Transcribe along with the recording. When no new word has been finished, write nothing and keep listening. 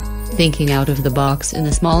thinking out of the box. In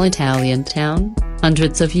a small Italian town,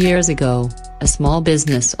 hundreds of years ago, a small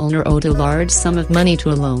business owner owed a large sum of money to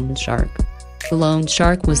a loan shark. The loan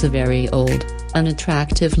shark was a very old,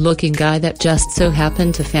 unattractive-looking guy that just so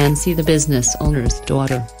happened to fancy the business owner's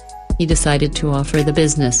daughter. He decided to offer the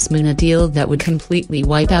businessman a deal that would completely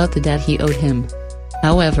wipe out the debt he owed him.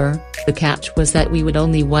 However, the catch was that we would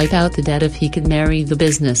only wipe out the debt if he could marry the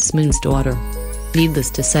businessman's daughter. Needless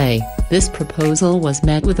to say, this proposal was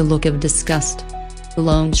met with a look of disgust. The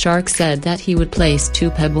loan shark said that he would place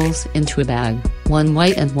 2 pebbles into a bag, one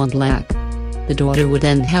white and one black. The daughter would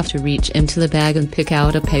then have to reach into the bag and pick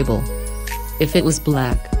out a pebble. If it was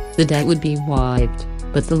black, the debt would be wiped,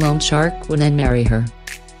 but the loan shark would then marry her.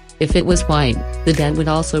 If it was white, the debt would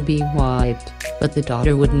also be wiped, but the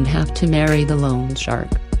daughter wouldn't have to marry the loan shark.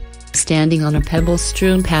 Standing on a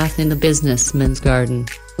pebble-strewn path in the businessman's garden,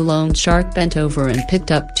 the loan shark bent over and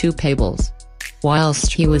picked up 2 pebbles.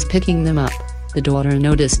 Whilst he was picking them up, the daughter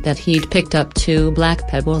noticed that he'd picked up 2 black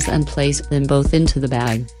pebbles and placed them both into the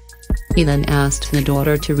bag. He then asked the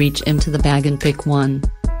daughter to reach into the bag and pick one.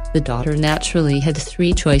 The daughter naturally had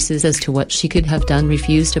 3 choices as to what she could have done.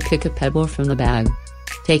 Refuse to pick a pebble from the bag,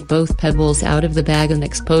 take both pebbles out of the bag and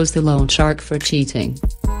expose the loan shark for cheating,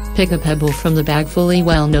 pick a pebble from the bag fully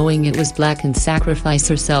well knowing it was black and sacrifice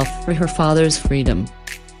herself for her father's freedom.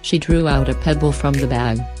 She drew out a pebble from the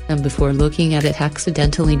bag, and before looking at it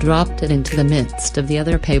accidentally dropped it into the midst of the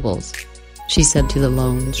other pebbles. She said to the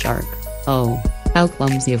loan shark, "Oh, how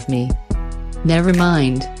clumsy of me. Never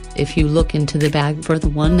mind, if you look into the bag for the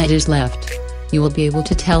one that is left, you will be able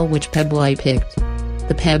to tell which pebble I picked."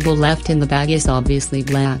 The pebble left in the bag is obviously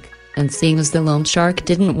black, and seeing as the loan shark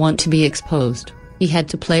didn't want to be exposed, he had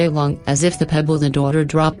to play along as if the pebble the daughter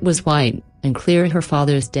dropped was white, and clear her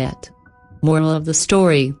father's debt. Moral of the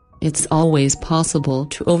story: it's always possible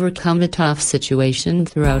to overcome a tough situation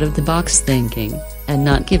through out-of-the-box thinking, and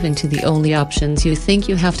not give in to the only options you think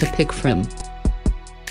you have to pick from.